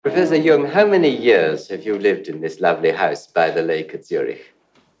Professor Jung, how many years have you lived in this lovely house by the lake at Zurich?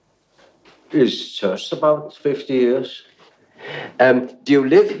 It's just about 50 years. Do you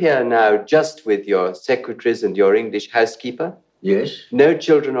live here now just with your secretaries and your English housekeeper? Yes. No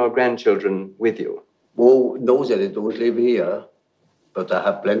children or grandchildren with you? Oh, no, they don't live here, but I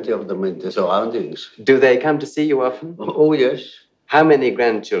have plenty of them in the surroundings. Do they come to see you often? Oh, yes. How many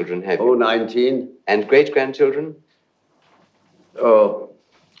grandchildren have you? Oh, 19. And great-grandchildren?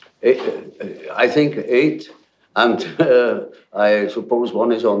 I think 8, and I suppose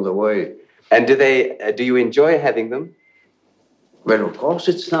one is on the way. And do you enjoy having them? Well, of course,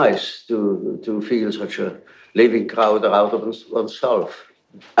 it's nice to feel such a living crowd out of oneself.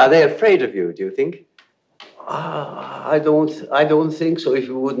 Are they afraid of you, do you think? I don't think so. If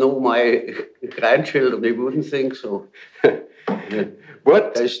you would know my grandchildren, you wouldn't think so.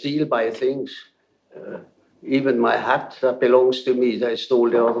 What? They steal my things. Even my hat that belongs to me, they stole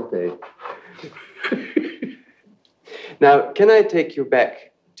the other day. Now, can I take you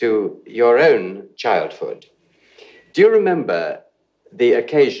back to your own childhood? Do you remember the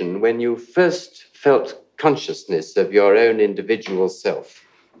occasion when you first felt consciousness of your own individual self?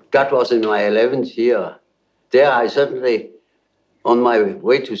 That was in my 11th year. There I suddenly, on my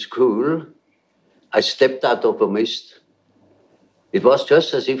way to school, I stepped out of a mist. It was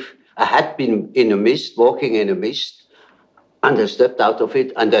just as if I had been in a mist, walking in a mist, and I stepped out of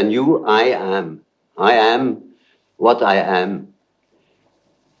it, and I knew I am. I am what I am.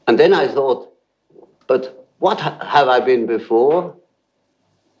 And then I thought, but what have I been before?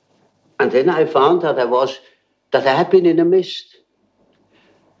 And then I found that I had been in a mist,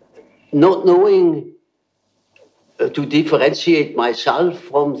 not knowing to differentiate myself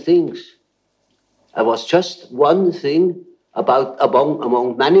from things. I was just one thing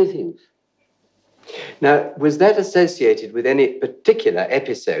among many things. Now, was that associated with any particular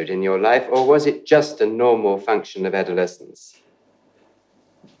episode in your life, or was it just a normal function of adolescence?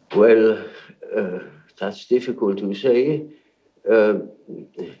 Well, that's difficult to say.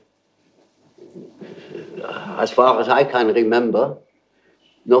 As far as I can remember,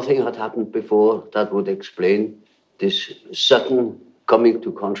 nothing had happened before that would explain this sudden coming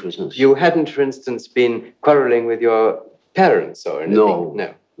to consciousness. You hadn't, for instance, been quarreling with your parents or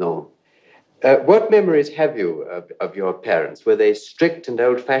anything? No. What memories have you of your parents? Were they strict and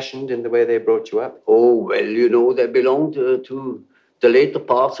old-fashioned in the way they brought you up? Oh, well, they belonged to the later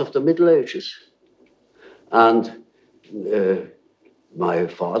parts of the Middle Ages. And my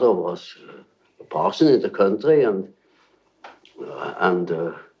father was a parson in the country, and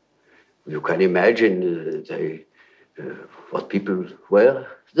you can imagine what people were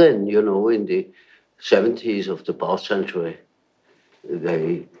then, in the 70s of the past century.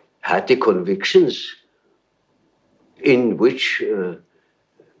 They had the convictions in which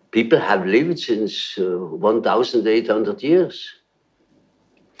people have lived since 1,800 years.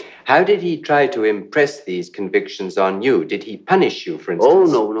 How did he try to impress these convictions on you? Did he punish you, for instance? Oh,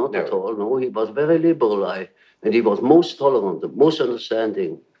 no, not at all. No, he was very liberal, and he was most tolerant, most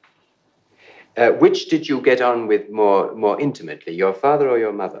understanding. Which did you get on with more intimately, your father or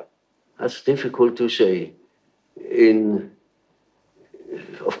your mother? That's difficult to say.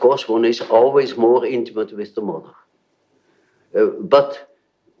 Of course, one is always more intimate with the mother. But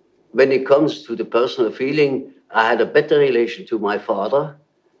when it comes to the personal feeling, I had a better relation to my father,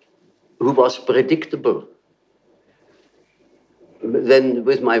 who was predictable, than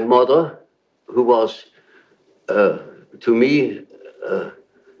with my mother, who was, to me, a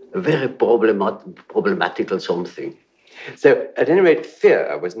very problematical something. So, at any rate,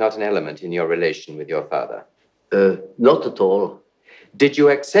 fear was not an element in your relation with your father? Not at all. Did you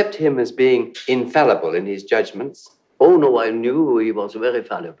accept him as being infallible in his judgments? Oh, no, I knew he was very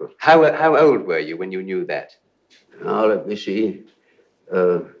fallible. How old were you when you knew that? Now, let me see.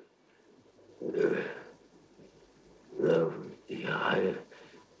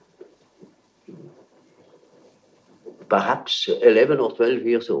 Perhaps 11 or 12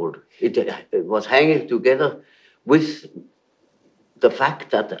 years old. It was hanging together with the fact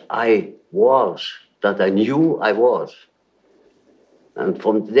that I knew I was. And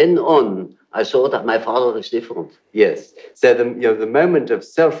from then on, I saw that my father is different. Yes. So the moment of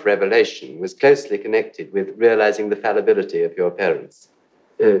self-revelation was closely connected with realizing the fallibility of your parents.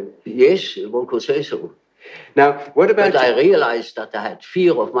 Yes, one could say so. Now, what about... But I realized that I had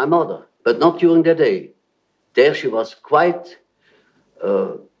fear of my mother, but not during the day. There she was quite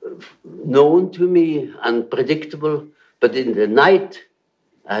known to me and predictable, but in the night,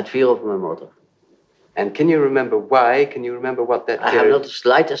 I had fear of my mother. And can you remember why? Can you remember what that fear... I have not the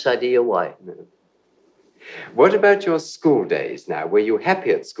slightest idea why. No. What about your school days now? Were you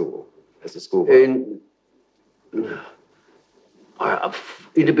happy at school as a schoolboy? In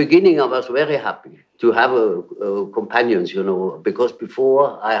the beginning, I was very happy to have companions, you know, because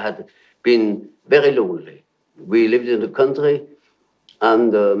before I had been very lonely. We lived in the country,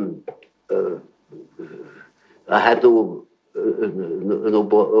 and I had no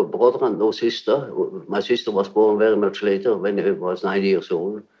brother and no sister. My sister was born very much later, when I was 9 years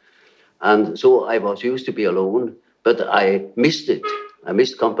old. And so I was used to be alone, but I missed it. I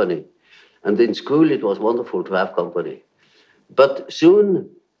missed company. And in school, it was wonderful to have company. But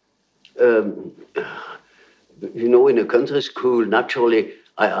soon, you know, in a country school, naturally,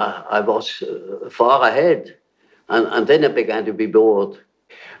 I was far ahead. And then I began to be bored.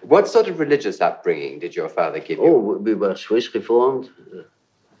 What sort of religious upbringing did your father give you? Oh, we were Swiss Reformed.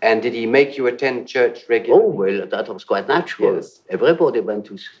 And did he make you attend church regularly? Oh, well, that was quite natural. Yes. Everybody went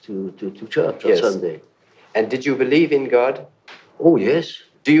to church on Sunday. And did you believe in God? Oh, yes.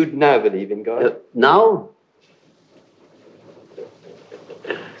 Do you now believe in God? Now?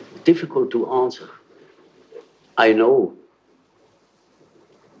 Difficult to answer. I know.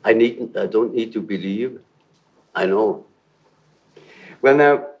 I don't need to believe. I know. Well,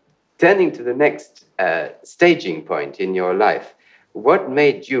 now, turning to the next staging point in your life, what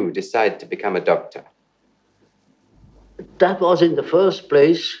made you decide to become a doctor? That was in the first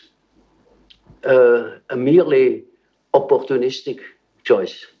place a merely opportunistic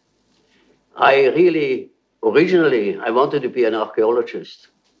choice. Originally, I wanted to be an archaeologist,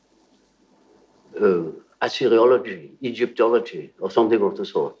 Assyriology, Egyptology, or something of the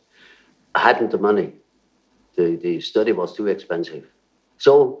sort. I hadn't the money. The study was too expensive.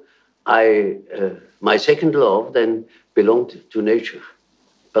 So my second love then belonged to nature,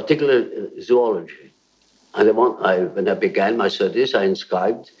 particularly zoology. And when I began my studies, I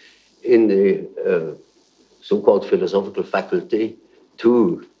inscribed in the so-called philosophical faculty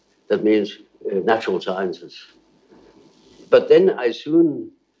 2, that means natural sciences. But then I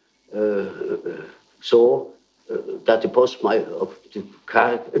soon saw that the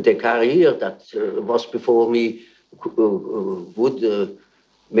career that was before me would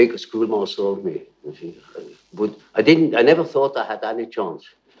make a schoolmaster of me. I never thought I had any chance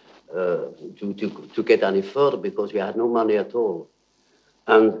to get any further because we had no money at all.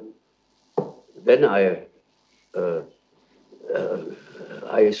 And then I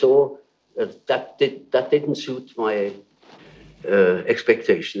saw that didn't suit my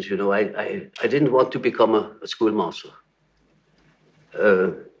expectations. You know, I didn't want to become a schoolmaster.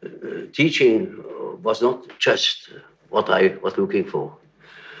 Teaching was not just what I was looking for.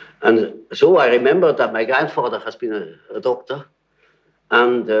 And so I remember that my grandfather has been a doctor,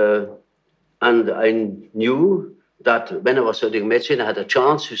 and I knew that when I was studying medicine, I had a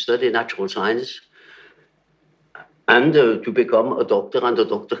chance to study natural science and to become a doctor. And a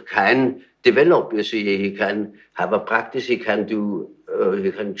doctor can develop. You see, he can have a practice. He can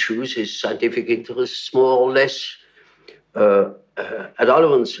he can choose his scientific interests more or less. At all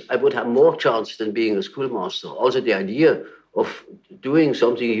events, I would have more chance than being a schoolmaster. Also, the idea of doing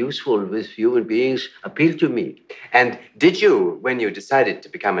something useful with human beings appealed to me. And did you, when you decided to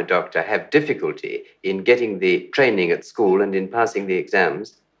become a doctor, have difficulty in getting the training at school and in passing the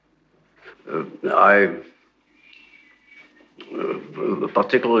exams? I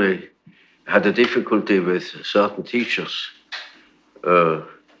particularly had a difficulty with certain teachers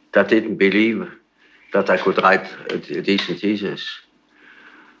that didn't believe that I could write a decent thesis.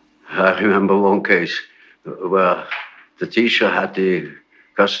 I remember one case where the teacher had the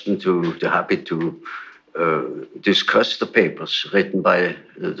habit to discuss the papers written by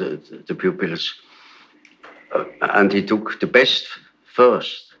the pupils. And he took the best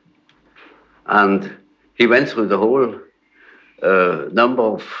first. And he went through the whole number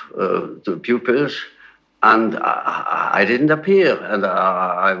of the pupils, and I didn't appear. And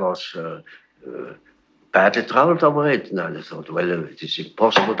I was badly troubled over it. And I thought, well, it is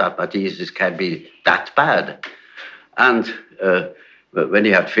impossible that my thesis can be that bad. And when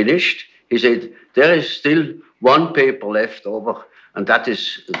he had finished, he said, there is still one paper left over, and that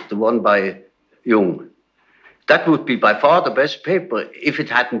is the one by Jung. That would be by far the best paper if it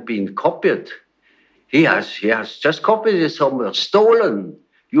hadn't been copied. He has just copied it somewhere, stolen.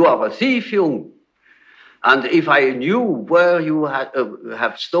 You are a thief, Jung. And if I knew where you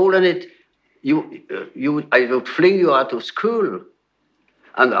have stolen it, I would fling you out of school.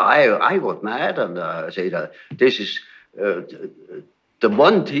 And I got mad, and I said, this is the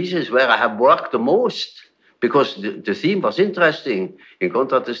one thesis where I have worked the most, because the theme was interesting, in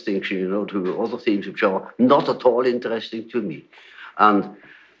contradistinction, you know, to other themes which are not at all interesting to me. And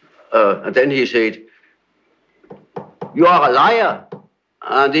then he said, you are a liar.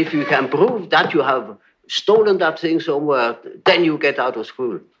 And if you can prove that you have stolen that thing somewhere, then you get out of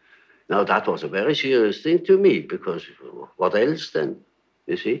school. Now, that was a very serious thing to me, because what else then,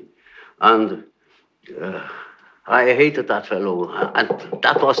 you see? And I hated that fellow. And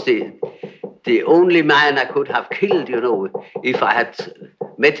that was the only man I could have killed, you know. If I had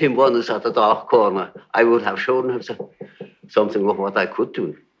met him once at a dark corner, I would have shown him something of what I could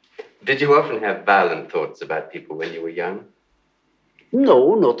do. Did you often have violent thoughts about people when you were young?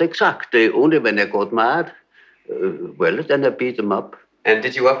 No, not exactly. Only when I got mad. Well, then I beat them up. And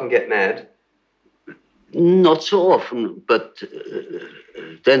did you often get mad? Not so often, but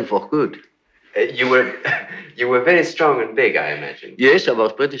then for good. You were very strong and big, I imagine. Yes, I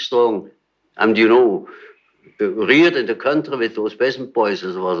was pretty strong. And you know, reared in the country with those peasant boys,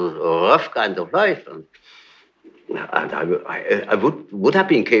 it was a rough kind of life. And I would have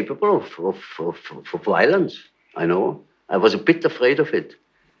been capable of violence, I know. I was a bit afraid of it.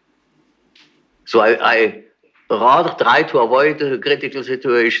 So I rather tried to avoid critical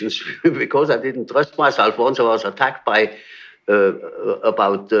situations because I didn't trust myself. Once I was attacked by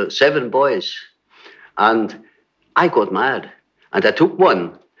about 7 boys, and I got mad. And I took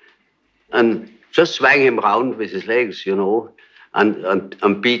one and just swung him round with his legs, you know,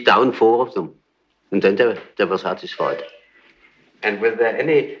 and beat down 4 of them. And then they were satisfied. And were there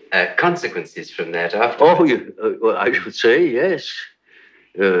any consequences from that after? Oh, I should say, yes.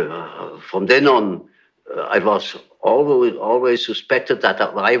 From then on, I was always suspected that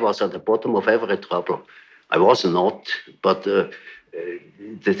I was at the bottom of every trouble. I was not, but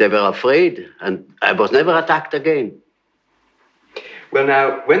they were afraid, and I was never attacked again. Well,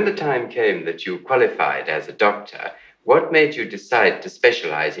 now, when the time came that you qualified as a doctor, what made you decide to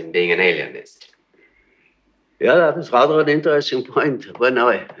specialize in being an alienist? Yeah, that is rather an interesting point. When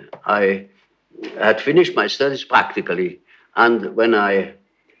I had finished my studies practically, and when I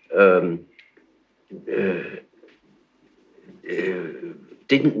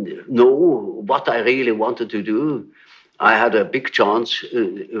didn't know what I really wanted to do, I had a big chance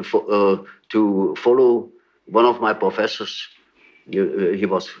to follow one of my professors. He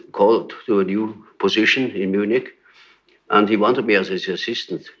was called to a new position in Munich, and he wanted me as his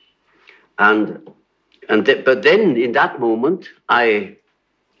assistant. But then, in that moment, I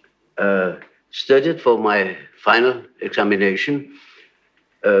studied for my final examination.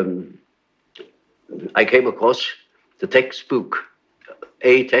 I came across the textbook,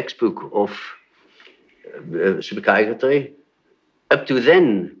 a textbook of psychiatry. Up to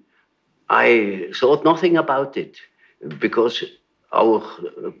then, I thought nothing about it because our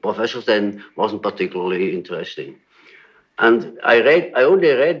professor then wasn't particularly interesting. And I only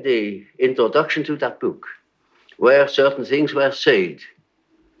read the introduction to that book, where certain things were said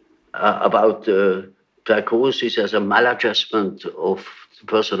about psychosis as a maladjustment of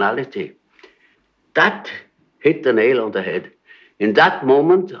personality. That hit the nail on the head. In that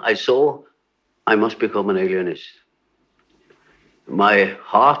moment, I saw I must become an alienist. My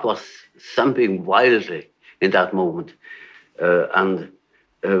heart was thumping wildly in that moment.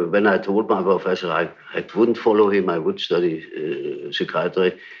 When I told my professor I wouldn't follow him, I would study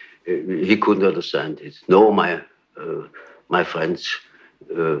psychiatry, he couldn't understand it. No, my friends,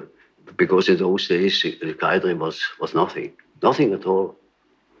 because in those days psychiatry was nothing at all.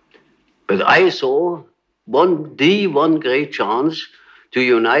 But I saw one great chance to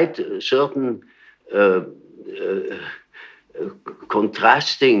unite certain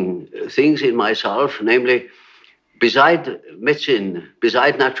contrasting things in myself, namely, beside medicine,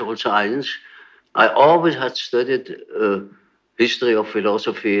 beside natural science, I always had studied history of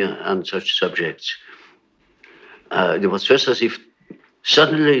philosophy and such subjects. It was just as if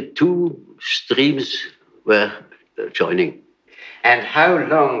suddenly 2 streams were joining. And how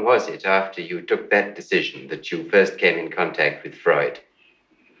long was it after you took that decision that you first came in contact with Freud?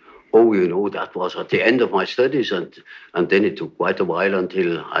 Oh, you know, that was at the end of my studies, and then it took quite a while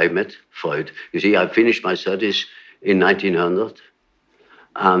until I met Freud. You see, I finished my studies in 1900,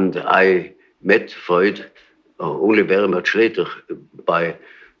 and I met Freud only very much later. I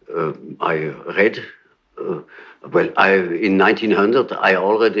read, in 1900, I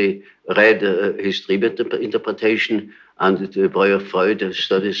already read his dream interpretation and the Freud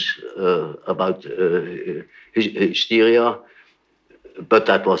studies about hysteria. But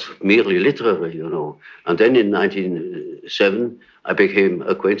that was merely literary, you know. And then in 1907, I became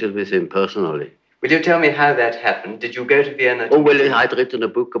acquainted with him personally. Will you tell me how that happened? Did you go to Vienna? Oh, well, I'd written a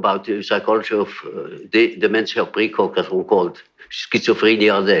book about the psychology of dementia precox, as one called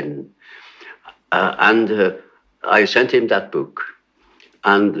schizophrenia then. I sent him that book,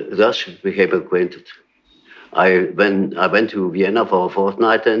 and thus became acquainted. I went to Vienna for a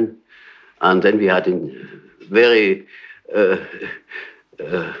fortnight then, and then we had very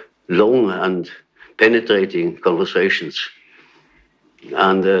long and penetrating conversations,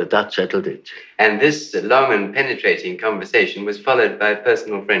 and that settled it. And this long and penetrating conversation was followed by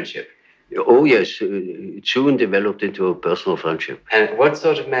personal friendship. Oh, yes. It soon developed into a personal friendship. And what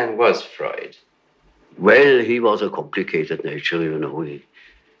sort of man was Freud? Well, he was a complicated nature, you know.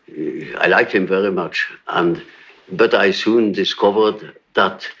 I liked him very much. But I soon discovered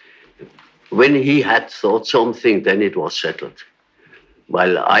that when he had thought something, then it was settled.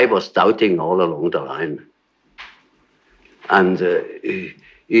 While I was doubting all along the line. And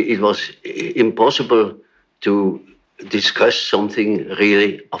it was impossible to discuss something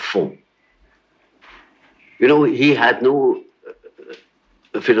really a form. You know, he had no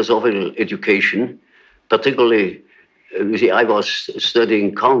philosophical education, particularly, you see, I was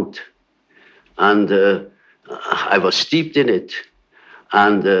studying Kant, and I was steeped in it,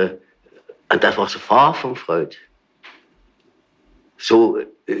 and that was far from Freud. So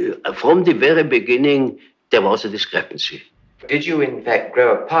from the very beginning, there was a discrepancy. Did you, in fact,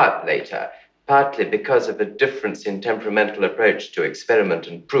 grow apart later, partly because of a difference in temperamental approach to experiment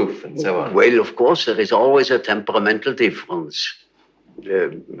and proof and so on? Well, of course, there is always a temperamental difference.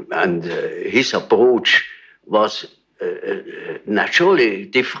 And his approach was naturally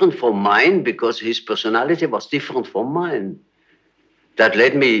different from mine because his personality was different from mine. That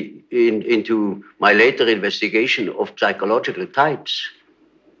led me into my later investigation of psychological types.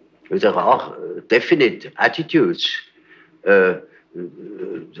 There are definite attitudes.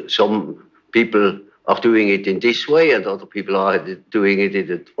 Some people are doing it in this way, and other people are doing it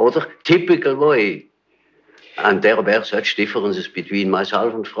in another typical way. And there were such differences between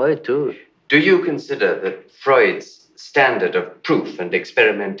myself and Freud, too. Do you consider that Freud's standard of proof and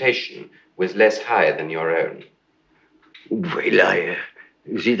experimentation was less high than your own? Well,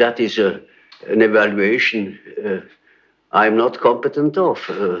 you see, that is an evaluation I'm not competent of.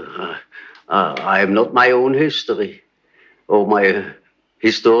 I am not my own history or my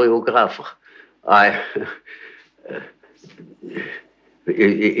historiographer.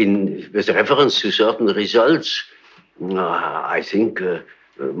 With reference to certain results, I think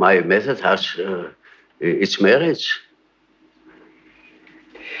my method has its merits.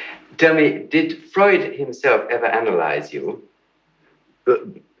 Tell me, did Freud himself ever analyze you?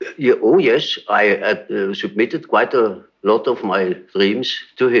 Yeah, oh, yes. I submitted quite a lot of my dreams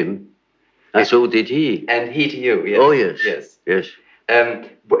to him. And so did he. And he to you, yes. Oh, yes. Yes. Yes.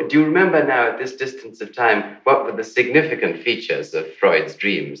 Do you remember now, at this distance of time, what were the significant features of Freud's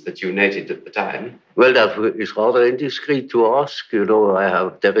dreams that you noted at the time? Well, that is rather indiscreet to ask. You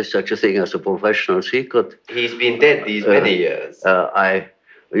know, there is such a thing as a professional secret. He's been dead these many years.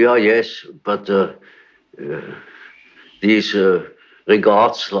 Yes, but these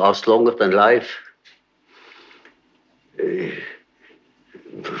regards last longer than life.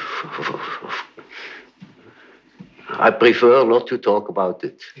 I prefer not to talk about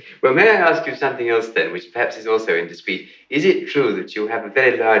it. Well, may I ask you something else then, which perhaps is also indiscreet? Is it true that you have a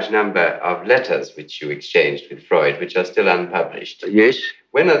very large number of letters which you exchanged with Freud, which are still unpublished? Yes.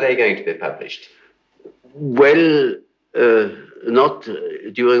 When are they going to be published? Well, not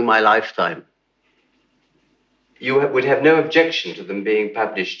during my lifetime. You would have no objection to them being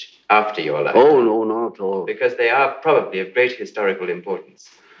published after your lifetime? Oh, no, not at all. Because they are probably of great historical importance.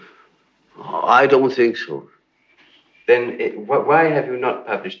 I don't think so. Then why have you not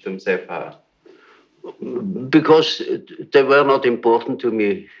published them so far? Because they were not important to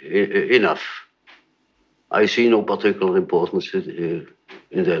me enough. I see no particular importance in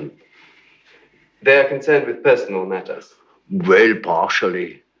them. They are concerned with personal matters? Well,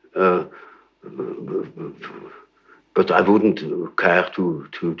 partially. But I wouldn't care to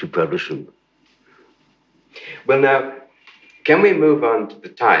publish them. Well, now, can we move on to the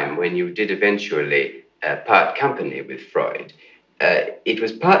time when you did eventually part company with Freud? It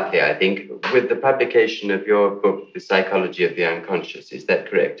was partly, I think, with the publication of your book, The Psychology of the Unconscious. Is that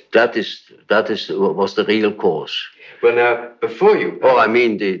correct? That was the real cause. Well, now, before you... Oh, I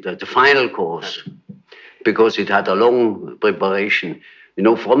mean the final cause, because it had a long preparation. You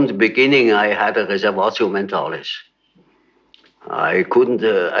know, from the beginning, I had a reservatio mentalis. I couldn't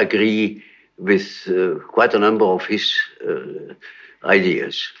agree with quite a number of his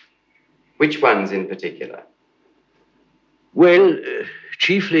ideas. Which ones in particular? Well,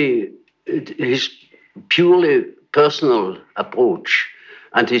 chiefly his purely personal approach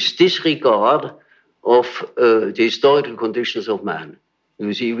and his disregard of the historical conditions of man.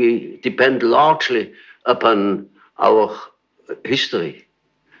 You see, we depend largely upon our history.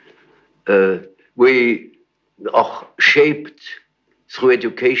 We are shaped through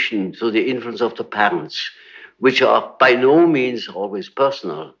education, through the influence of the parents, which are by no means always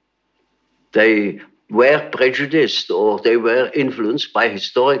personal. They were prejudiced or they were influenced by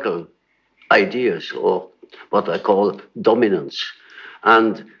historical ideas or what I call dominance.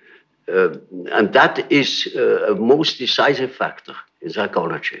 And that is a most decisive factor in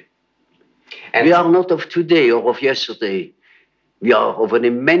psychology. And we are not of today or of yesterday. We are of an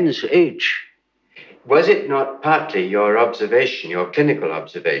immense age. Was it not partly your observation, your clinical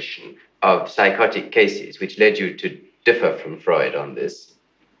observation of psychotic cases, which led you to differ from Freud on this?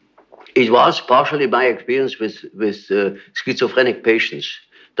 It was partially my experience with schizophrenic patients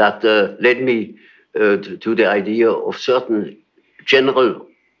that led me to the idea of certain general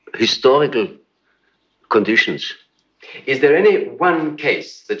historical conditions. Is there any one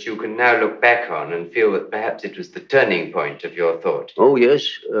case that you can now look back on and feel that perhaps it was the turning point of your thought? Oh, yes.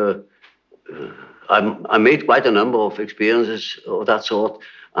 I made quite a number of experiences of that sort,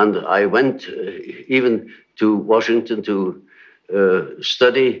 and I went even to Washington to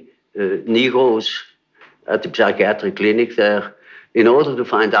study Negroes at the psychiatric clinic there in order to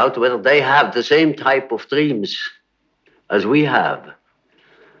find out whether they have the same type of dreams as we have.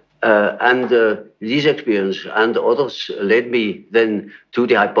 These experiences and others led me then to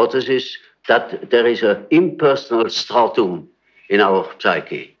the hypothesis that there is an impersonal stratum in our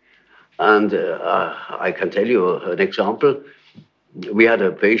psyche. And I can tell you an example. We had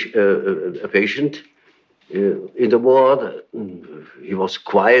a patient in the ward. He was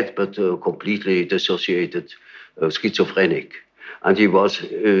quiet but completely dissociated, schizophrenic. And he was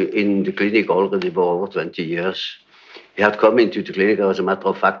in the clinic already for over 20 years. He had come into the clinic, as a matter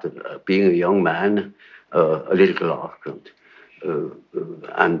of fact, being a young man, a little clerk,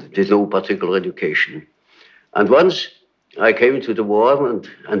 and did no particular education. And once I came into the ward,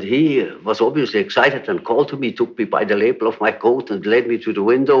 and he was obviously excited and called to me, took me by the lapel of my coat and led me to the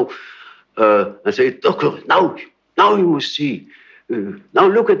window and said, "Doctor, now you must see. Now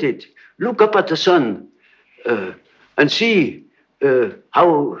look at it. Look up at the sun and see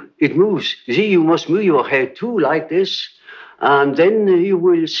how it moves. You see, you must move your head too, like this, and then you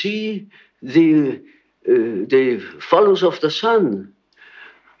will see the follows of the sun.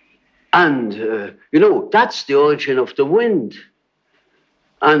 And, that's the origin of the wind.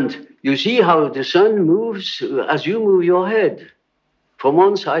 And you see how the sun moves as you move your head from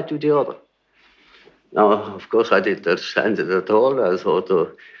one side to the other." Now, of course, I didn't understand it at all. I thought,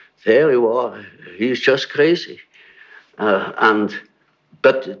 there you are. He's just crazy.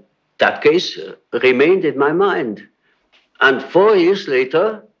 But that case remained in my mind. And 4 years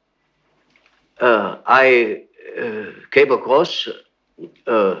later, I came across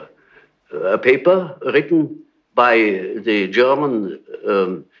a paper written by the German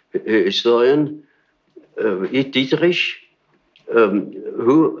historian Dietrich,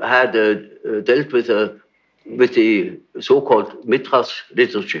 who had dealt with the so-called Mithras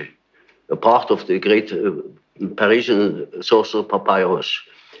liturgy, a part of the great Parisian social papyrus.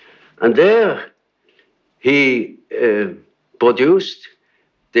 And there he produced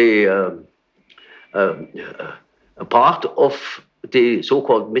a part of the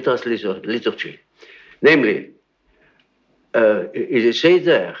so-called Mithras liturgy. Namely, it is said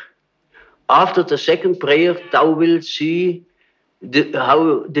there, after the second prayer, thou wilt see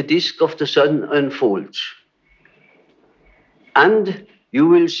how the disk of the sun unfolds. And you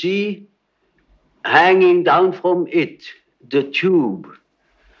will see hanging down from it the tube,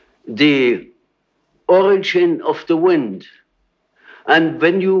 the origin of the wind. And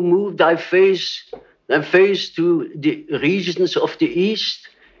when you move thy face to the regions of the east,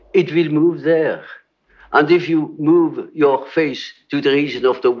 it will move there. And if you move your face to the region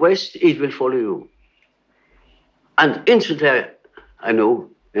of the west, it will follow you. And instantly, I knew,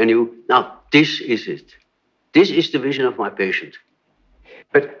 now this is it. This is the vision of my patient.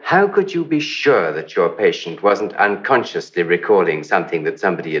 But how could you be sure that your patient wasn't unconsciously recalling something that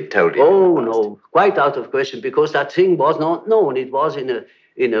somebody had told him? Oh, no, quite out of question, because that thing was not known. It was in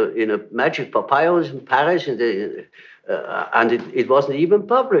a magic papyrus in Paris, and it wasn't even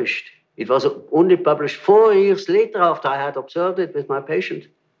published. It was only published 4 years later after I had observed it with my patient.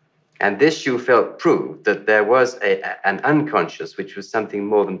 And this you felt proved that there was an unconscious, which was something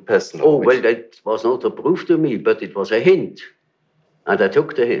more than personal. Oh, well, that was not a proof to me, but it was a hint. And I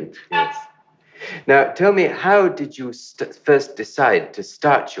took the hint. Yes. Now, tell me, how did you first decide to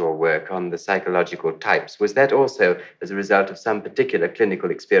start your work on the psychological types? Was that also as a result of some particular clinical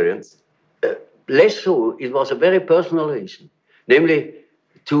experience? Less so. It was a very personal reason. Namely,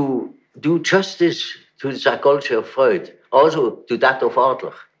 to do justice to the psychology of Freud, also to that of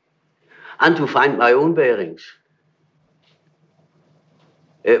Adler. and to find my own bearings.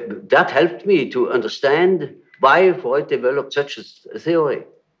 That helped me to understand why Freud developed such a theory,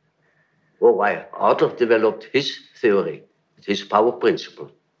 or why Adler developed his theory, his power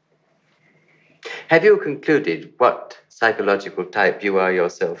principle. Have you concluded what psychological type you are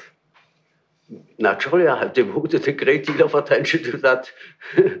yourself? Naturally, I have devoted a great deal of attention to that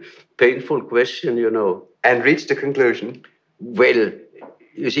painful question, you know. And reached a conclusion? Well,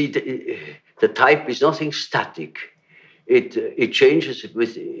 you see, the type is nothing static. It changes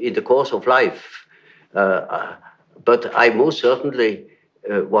in the course of life. But I most certainly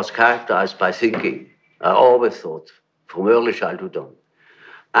was characterized by thinking. I always thought, from early childhood on.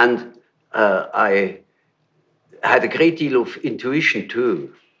 And I had a great deal of intuition,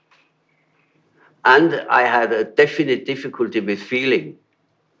 too. And I had a definite difficulty with feeling.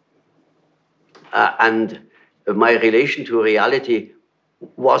 And my relation to reality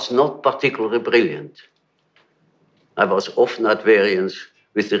was not particularly brilliant. I was often at variance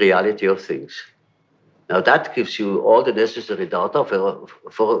with the reality of things. Now that gives you all the necessary data for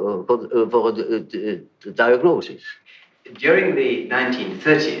the diagnosis. During the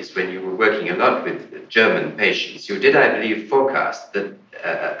 1930s, when you were working a lot with German patients, you did, I believe, forecast that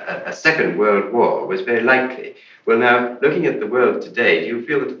a Second World War was very likely. Well, now, looking at the world today, do you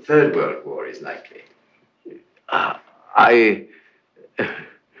feel that a Third World War is likely? I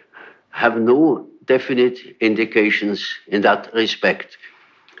have no definite indications in that respect.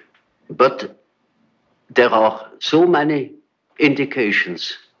 But there are so many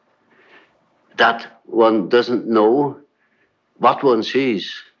indications that one doesn't know what one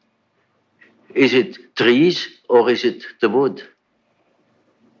sees. Is it trees or is it the wood?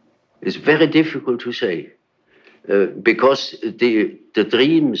 It's very difficult to say because the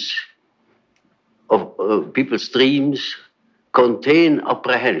dreams of people's dreams contain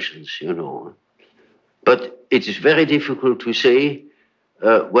apprehensions, you know. But it is very difficult to say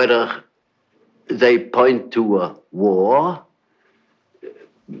whether they point to a war,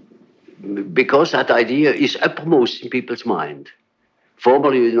 because that idea is uppermost in people's mind.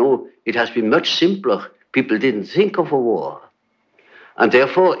 Formerly, you know, it has been much simpler. People didn't think of a war. And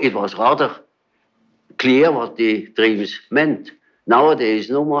therefore, it was rather clear what the dreams meant. Nowadays,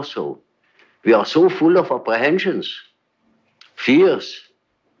 no more so. We are so full of apprehensions, fears,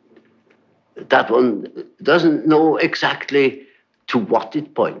 that one doesn't know exactly to what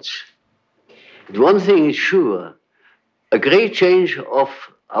it points. But one thing is sure, a great change of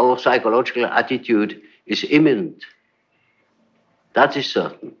our psychological attitude is imminent. That is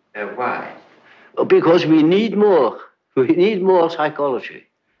certain. Why? Because we need more. We need more psychology.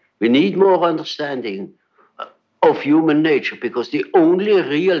 We need more understanding of human nature, because the only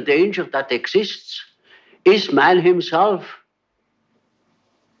real danger that exists is man himself.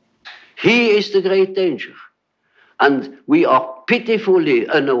 He is the great danger. And we are pitifully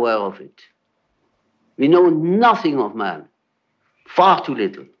unaware of it. We know nothing of man, far too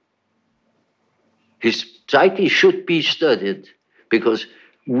little. His psyche should be studied, because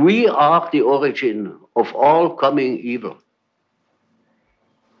we are the origin of all coming evil.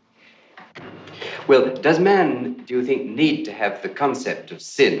 Well, does man, do you think, need to have the concept of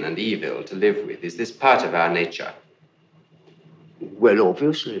sin and evil to live with? Is this part of our nature? Well,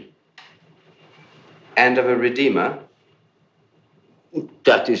 obviously. And of a redeemer?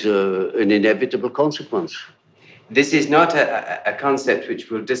 That is an inevitable consequence. This is not a concept which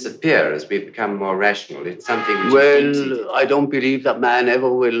will disappear as we become more rational. It's something which Well, I don't believe that man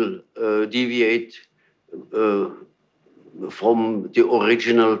ever will deviate from the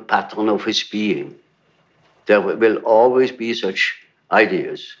original pattern of his being. There will always be such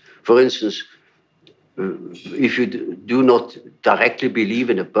ideas. For instance, if you do not directly believe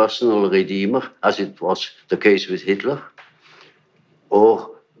in a personal redeemer, as it was the case with Hitler,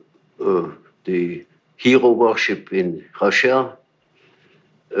 or the hero worship in Russia,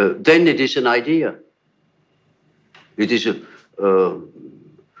 then it is an idea. It is a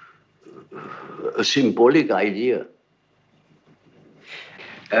symbolic idea.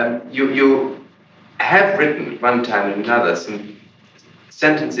 You have written at one time and another some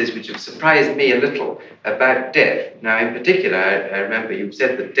sentences which have surprised me a little about death. Now, in particular, I remember you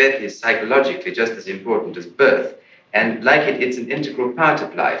said that death is psychologically just as important as birth. And like it, it's an integral part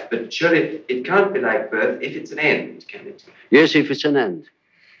of life. But surely it can't be like birth if it's an end, can it? Yes, if it's an end.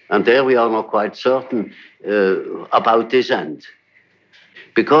 And there we are not quite certain about this end.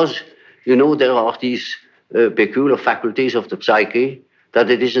 Because, you know, there are these peculiar faculties of the psyche that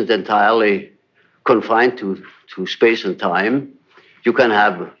it isn't entirely confined to space and time. You can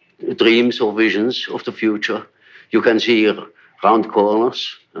have dreams or visions of the future. You can see round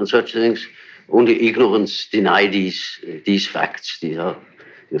corners and such things. Only ignorance deny these facts.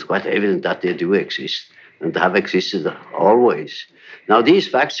 It's quite evident that they do exist and have existed always. Now, these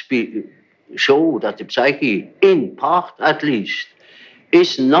facts show that the psyche, in part at least,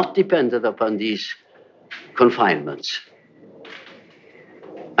 is not dependent upon these confinements.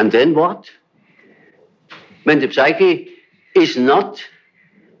 And then what? When the psyche is not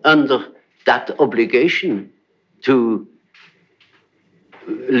under that obligation to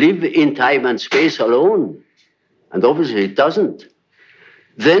live in time and space alone, and obviously it doesn't,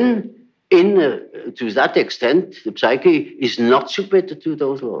 then to that extent, the psyche is not submitted to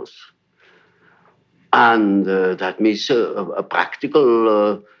those laws. And that means a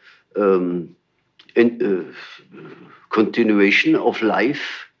practical continuation of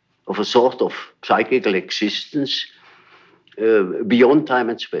life, of a sort of psychical existence beyond time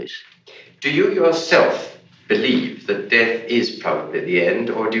and space. Do you yourself believe that death is probably the end,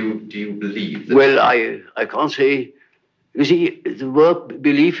 or do you believe that... Well, I can't say. You see, the word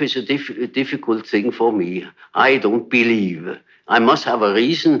belief is a difficult thing for me. I don't believe. I must have a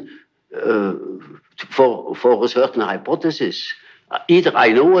reason for a certain hypothesis. Either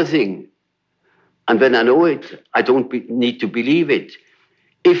I know a thing, and when I know it, I don't need to believe it.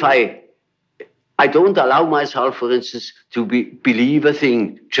 If I don't allow myself, for instance, to believe a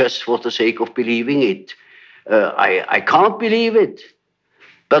thing just for the sake of believing it. I can't believe it.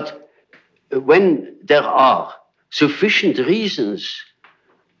 But when there are sufficient reasons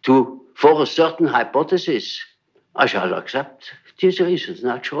for a certain hypothesis, I shall accept these reasons,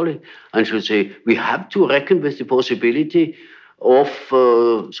 naturally, and should say, we have to reckon with the possibility of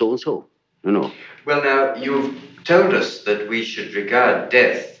so-and-so, you know. Well, now, you've told us that we should regard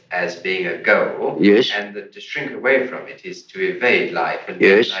death as being a goal, yes, and that to shrink away from it is to evade life and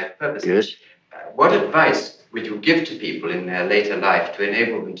make life purposeless. Yes. What advice would you give to people in their later life to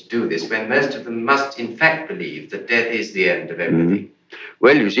enable them to do this, when most of them must, in fact, believe that death is the end of everything?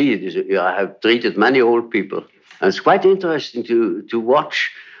 Well, you see, I have treated many old people, and it's quite interesting to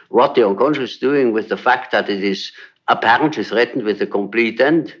watch what the unconscious is doing with the fact that it is apparently threatened with a complete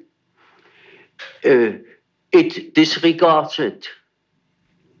end. It disregards it.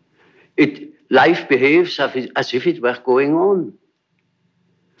 Life behaves as if it were going on.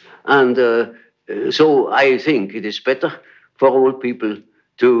 And so I think it is better for old people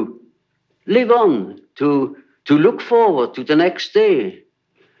to live on, to look forward to the next day,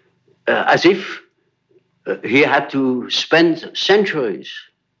 as if he had to spend centuries.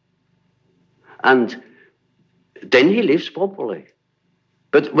 And then he lives properly.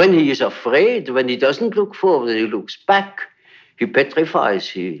 But when he is afraid, when he doesn't look forward, he looks back, he petrifies,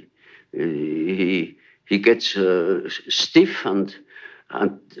 he gets stiff and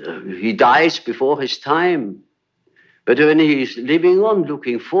he dies before his time. But when he is living on,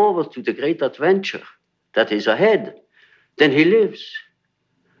 looking forward to the great adventure that is ahead, then he lives.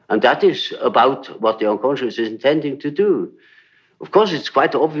 And that is about what the unconscious is intending to do. Of course, it's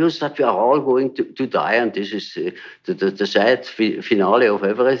quite obvious that we are all going to die, and this is the sad finale of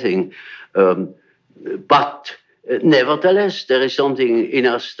everything. But nevertheless, there is something in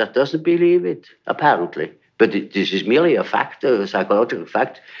us that doesn't believe it, apparently. But this is merely a fact, a psychological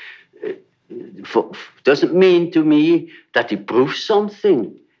fact. Doesn't mean to me that it proves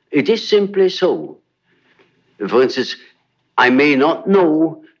something. It is simply so. For instance, I may not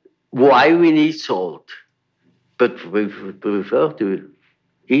know why we need salt, but we prefer to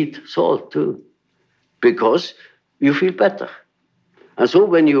eat salt too, because you feel better. And so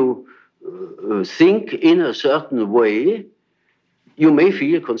when you think in a certain way, you may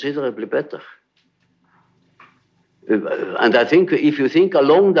feel considerably better. And I think if you think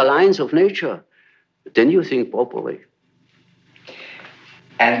along the lines of nature, then you think properly.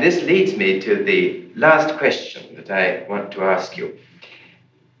 And this leads me to the last question that I want to ask you.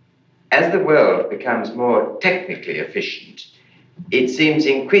 As the world becomes more technically efficient, it seems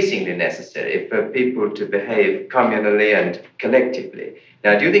increasingly necessary for people to behave communally and collectively.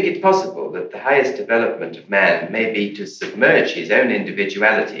 Now, do you think it's possible that the highest development of man may be to submerge his own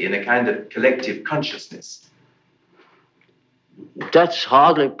individuality in a kind of collective consciousness? That's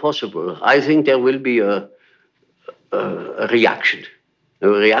hardly possible. I think there will be a reaction. A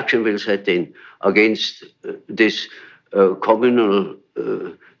reaction will set in against this communal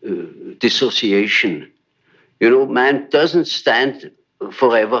dissociation. You know, man doesn't stand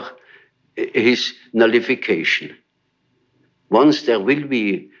forever his nullification. Once there will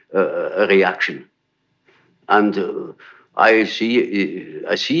be a reaction, and I see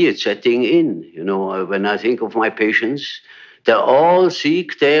it setting in. You know, when I think of my patients, they all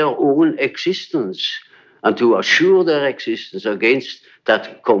seek their own existence, and to assure their existence against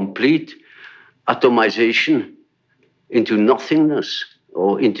that complete atomization into nothingness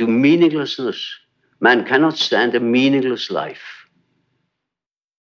or into meaninglessness. Man cannot stand a meaningless life.